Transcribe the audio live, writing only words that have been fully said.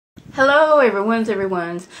Hello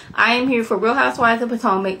everyone's. I am here for Real Housewives of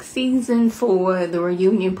Potomac Season 4, the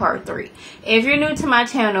reunion part 3. If you're new to my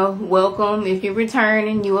channel, welcome. If you return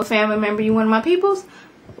and you a family member, you one of my peoples,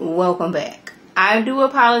 welcome back. I do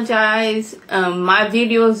apologize. My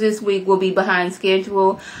videos this week will be behind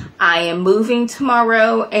schedule. I am moving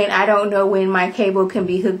tomorrow and I don't know when my cable can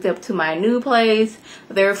be hooked up to my new place.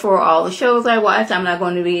 Therefore, all the shows I watch, I'm not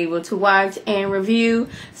going to be able to watch and review.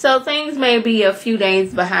 So things may be a few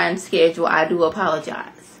days behind schedule. I do apologize.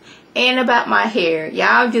 And about my hair,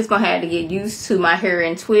 y'all just gonna have to get used to my hair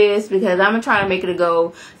and twist, because I'm gonna try to make it a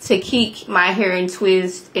goal to keep my hair and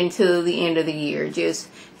twist until the end of the year. Just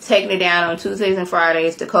taking it down on Tuesdays and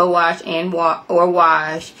Fridays to co-wash and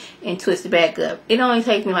wash and twist it back up. It only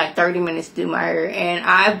takes me like 30 minutes to do my hair, and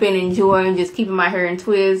I've been enjoying just keeping my hair in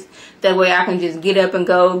twist. That way I can just get up and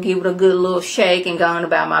go, give it a good little shake and go on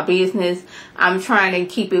about my business. I'm trying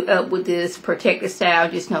to keep it up with this protective style,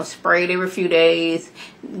 just spray it every few days,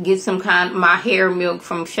 get some kind of my hair milk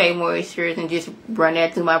from Shea Moistures and just run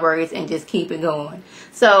that through my braids and just keep it going.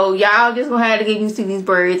 So y'all just gonna have to get used to these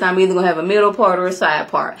braids. I'm either gonna have a middle part or a side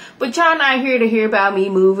part. But y'all not here to hear about me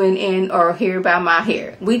moving in or hear about my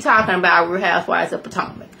hair. We talking about Real Housewives of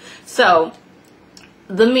Potomac. So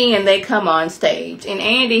the men, they come on stage, and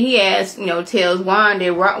Andy, he asks, tells Juan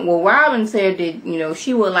that, Robin said that,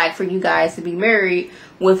 she would like for you guys to be married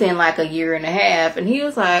within like a year and a half. And he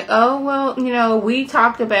was like, oh, well, we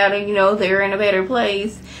talked about it, they're in a better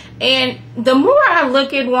place. And the more I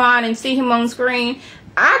look at Juan and see him on screen,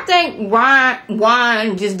 I think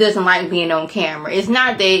Juan just doesn't like being on camera. It's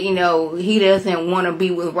not that, he doesn't want to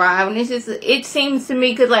be with Robin. It's just, it seems to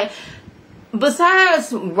me, because like,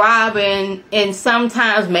 besides Robin and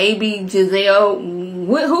sometimes maybe Giselle,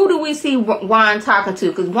 who do we see Juan talking to?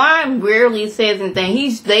 Because Juan rarely says anything.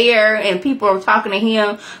 He's there and people are talking to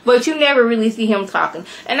him, but you never really see him talking.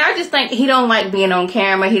 And I just think he don't like being on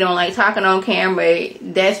camera. He don't like talking on camera.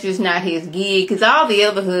 That's just not his gig. Because all the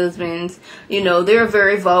other husbands, they're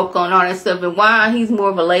very vocal and all that stuff. But Juan, he's more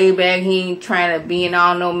of a laid back. He ain't trying to be in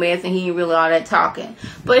all no mess, and he ain't really all that talking.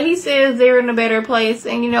 But he says they're in a better place,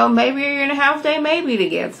 and maybe you're in a house they may be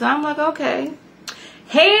together. So I'm like, okay.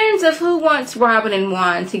 Hands of who wants Robin and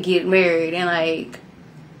Juan to get married, and like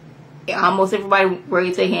almost everybody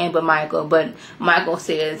raised their hand but Michael. But Michael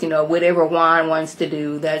says, whatever Juan wants to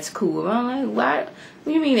do, that's cool. I'm like, what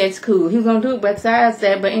do you mean that's cool? He's gonna do it besides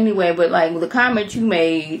that. But anyway, but like the comment you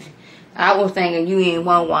made, I was thinking you didn't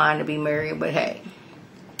want Juan to be married, but hey,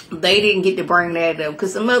 they didn't get to bring that up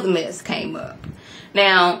because some other mess came up.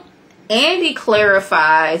 Now, Andy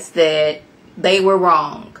clarifies that they were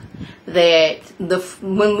wrong. That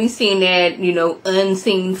when we seen that,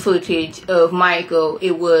 unseen footage of Michael,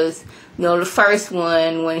 it was, the first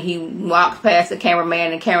one when he walked past the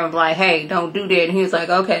cameraman and the cameraman was like, hey, don't do that. And he was like,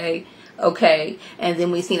 okay. And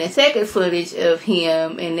then we seen a second footage of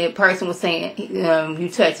him, and that person was saying, you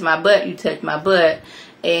touched my butt, you touched my butt.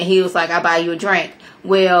 And he was like, I'll buy you a drink.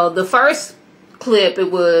 Well, the first clip,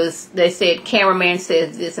 they said cameraman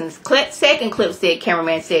says this, and the second clip said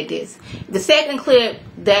cameraman said this. The second clip,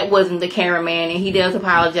 that wasn't the cameraman, and he does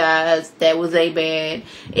apologize. That was a bad.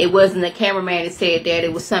 It wasn't the cameraman that said that,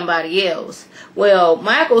 it was somebody else. Well,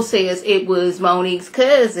 Michael says it was Monique's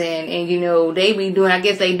cousin, and they be doing, I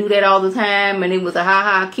guess they do that all the time, and it was a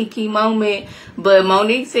ha-ha kiki moment. But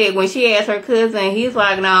Monique said when she asked her cousin, he's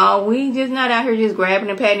like, no, we just not out here just grabbing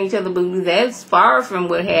and patting each other's booty. That's far from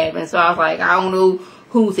what happened. So I was like, I don't know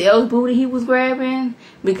whose else booty he was grabbing,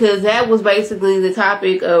 because that was basically the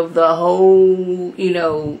topic of the whole,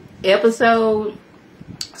 episode.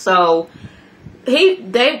 So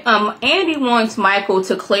Andy wants Michael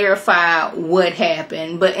to clarify what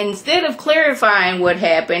happened, but instead of clarifying what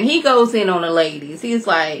happened, he goes in on the ladies. He's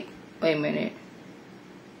like, wait a minute.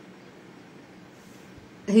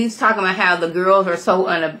 He's talking about how the girls are so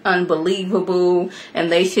unbelievable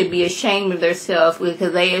and they should be ashamed of themselves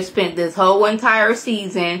because they have spent this whole entire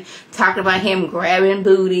season talking about him grabbing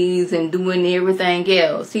booties and doing everything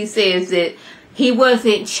else. He says that he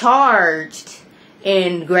wasn't charged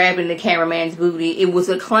in grabbing the cameraman's booty. It was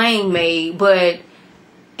a claim made, but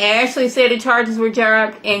Ashley said the charges were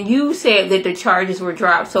dropped, and you said that the charges were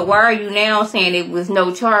dropped. So why are you now saying it was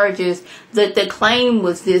no charges? That the claim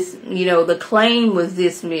was the claim was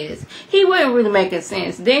dismissed. He wasn't really making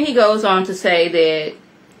sense. Then he goes on to say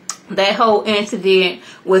that whole incident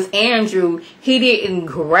with Andrew, he didn't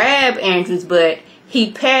grab Andrew's butt. He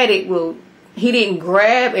didn't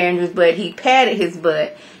grab Andrew's butt. He patted his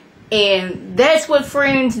butt. And that's what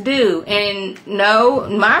friends do. And no,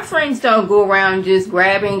 my friends don't go around just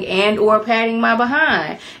grabbing and or patting my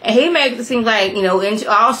behind. And he makes it seem like, in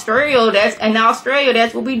Australia,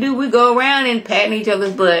 that's what we do. We go around and patting each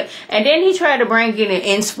other's butt. And then he tried to bring it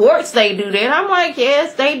in sports, they do that. I'm like,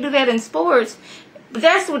 yes, they do that in sports. But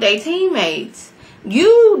that's what they teammates.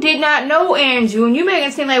 You did not know Andrew, and you make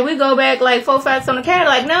it seem like we go back like 4 fights on the cat.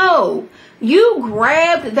 Like, no, you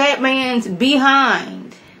grabbed that man's behind.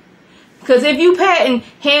 Because if you patting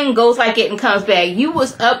him, goes like it and comes back, you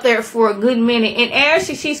was up there for a good minute. And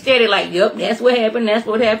Ashley, she stated like, yep, that's what happened. That's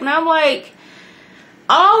what happened. I'm like,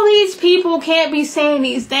 all these people can't be saying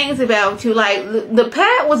these things about you. Like, the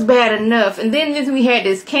pat was bad enough. And then we had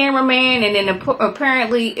this cameraman. And then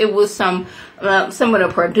apparently it was some of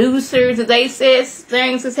the producers that they said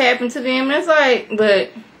things has happened to them. And it's like,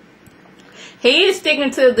 but he is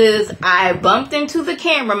sticking to this. I bumped into the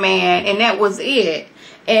cameraman and that was it.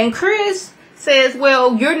 And Chris says,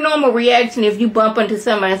 well, your normal reaction if you bump into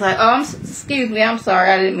somebody is like, oh, excuse me, I'm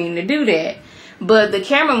sorry, I didn't mean to do that. But the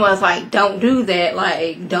cameraman was like, don't do that.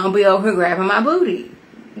 Like, don't be over here grabbing my booty.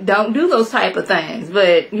 Don't do those type of things.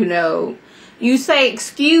 But, you say,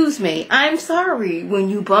 excuse me, I'm sorry when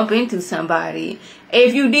you bump into somebody.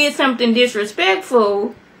 If you did something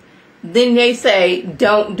disrespectful, then they say,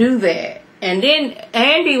 don't do that. And then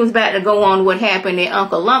Andy was about to go on what happened at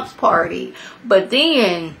Uncle Lump's party. But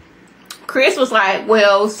then Chris was like,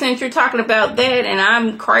 well, since you're talking about that, and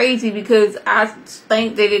I'm crazy because I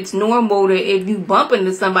think that it's normal that if you bump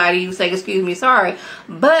into somebody, you say, excuse me, sorry.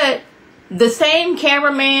 But the same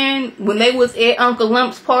cameraman, when they was at Uncle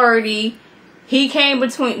Lump's party, the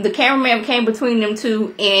cameraman came between them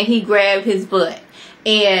two and he grabbed his butt.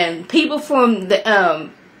 And people from the,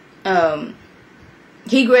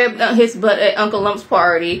 he grabbed his butt at Uncle Lump's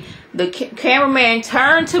party. The cameraman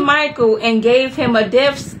turned to Michael and gave him a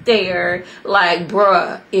death stare like,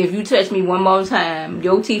 bruh, if you touch me one more time,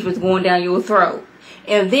 your teeth is going down your throat.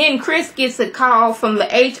 And then Chris gets a call from the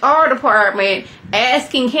HR department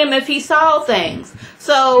asking him if he saw things.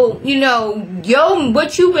 So,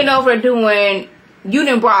 what you've been over doing, you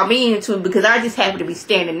done brought me into it because I just happened to be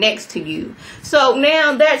standing next to you. So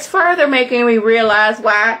now that's further making me realize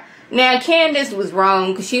why. Now, Candace was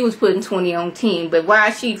wrong because she was putting 20 on 10. But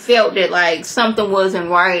why she felt that, like, something wasn't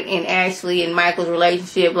right in Ashley and Michael's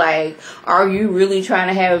relationship. Like, are you really trying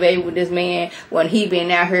to have a baby with this man when he been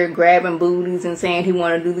out here grabbing booties and saying he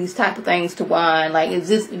want to do these type of things to Juan? Like,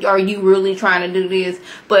 are you really trying to do this?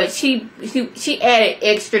 But she added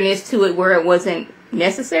extraness to it where it wasn't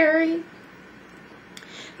necessary.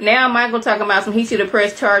 Now Michael talking about he should have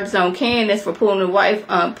pressed charges on Candace for pulling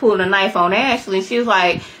a knife on Ashley. And she was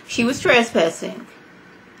like, she was trespassing.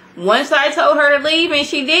 Once I told her to leave and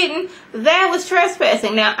she didn't, that was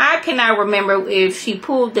trespassing. Now I cannot remember if she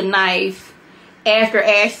pulled the knife after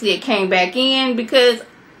Ashley had came back in, because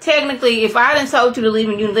technically if I done told you to leave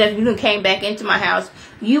and you left, you done came back into my house,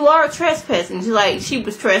 you are trespassing. She's like, she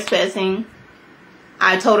was trespassing.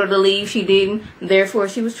 I told her to leave, she didn't, therefore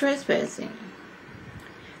she was trespassing.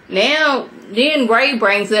 Now, then Ray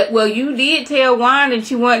brings up, well, you did tell Juan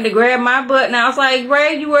that you wanted to grab my butt. And I was like,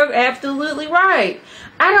 Ray, you were absolutely right.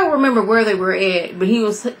 I don't remember where they were at, but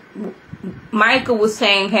Michael was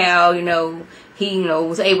saying how, he,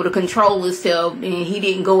 was able to control himself and he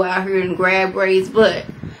didn't go out here and grab Ray's butt.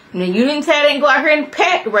 Now, you didn't say I didn't go out here and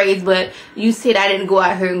pat Ray's butt. You said I didn't go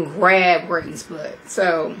out here and grab Ray's butt.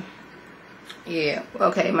 So, yeah.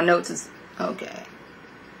 Okay, my notes is, okay.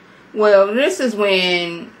 Well, this is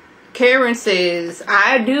when Karen says,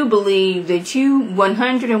 I do believe that you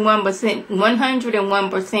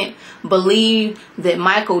 101% believe that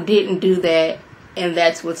Michael didn't do that, and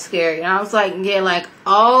that's what's scary. And I was like, yeah, like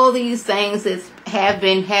all these things that have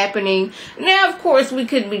been happening. Now, of course, they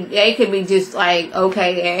could be just like,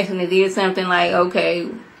 okay, Ashley did something, like, okay,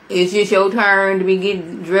 it's just your turn to be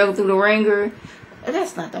getting drugged through the ringer.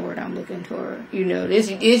 That's not the word I'm looking for.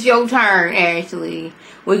 It's your turn, Ashley.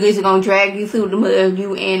 We're just going to drag you through the mud,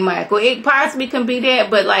 you and Michael. It possibly can be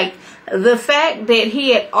that, but, like, the fact that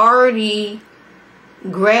he had already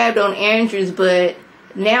grabbed on Andrew's butt,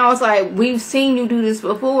 now it's like, we've seen you do this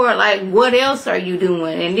before. Like, what else are you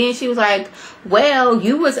doing? And then she was like, well,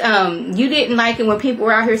 you didn't like it when people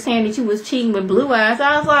were out here saying that you was cheating with Blue Eyes.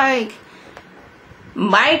 I was like,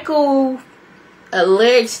 Michael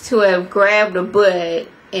alleged to have grabbed a butt,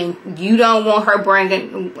 and you don't want her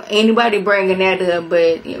anybody bringing that up,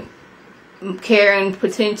 but Karen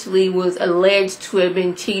potentially was alleged to have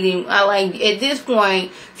been cheating. At this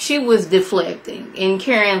point, she was deflecting. And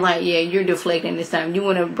Karen, like, yeah, you're deflecting this time. You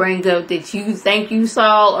want to bring up that you think you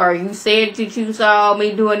saw, or you said that you saw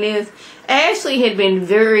me doing this. Ashley had been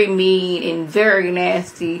very mean and very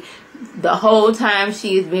nasty the whole time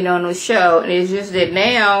she has been on the show. And it's just that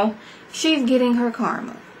now she's getting her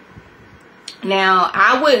karma. Now,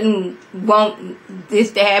 I wouldn't want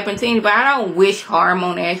this to happen to anybody. I don't wish harm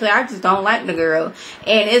on Ashley. I just don't like the girl.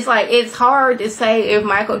 And it's like, it's hard to say if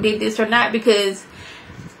Michael did this or not, because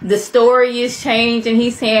the story is changed and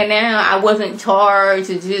he's saying now I wasn't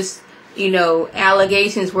charged. It's just, you know,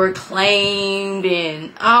 allegations were claimed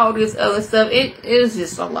and all this other stuff. It was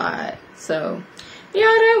just a lot. So, yeah,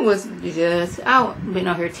 that was just, I've been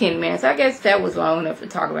on here 10 minutes. I guess that was long enough to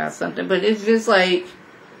talk about something. But it's just like,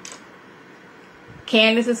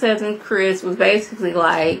 Candace's husband, Chris, was basically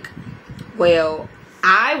like, well,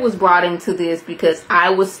 I was brought into this because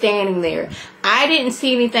I was standing there. I didn't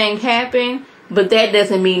see anything happen, but that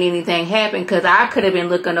doesn't mean anything happened, because I could have been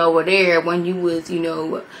looking over there when you was, you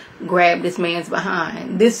know, grabbed this man's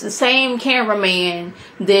behind. This same cameraman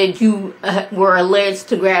that you were alleged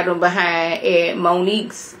to grab him behind at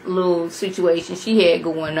Monique's little situation she had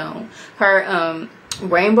going on. Her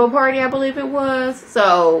rainbow party, I believe it was.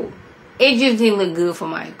 So it just didn't look good for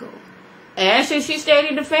Michael. Actually, she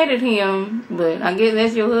steady defended him, but I guess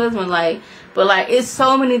that's your husband. But it's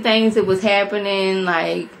so many things that was happening.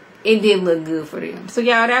 Like, it didn't look good for them. So,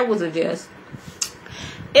 y'all, that was a just.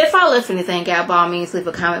 If I left anything out, by all means, leave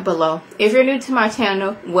a comment below. If you're new to my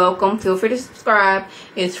channel, welcome. Feel free to subscribe.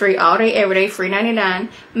 It's free all day, every day, free 99.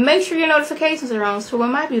 Make sure your notifications are on, so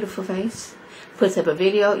when my beautiful face puts up a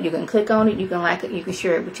video, you can click on it, you can like it, you can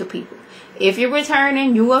share it with your people. If you're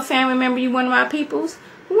returning, you a family member, you one of my peoples,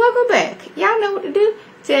 welcome back. Y'all know what to do.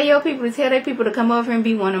 Tell your people to tell their people to come over and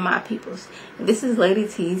be one of my peoples. This is Lady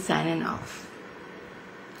T signing off.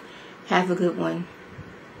 Have a good one.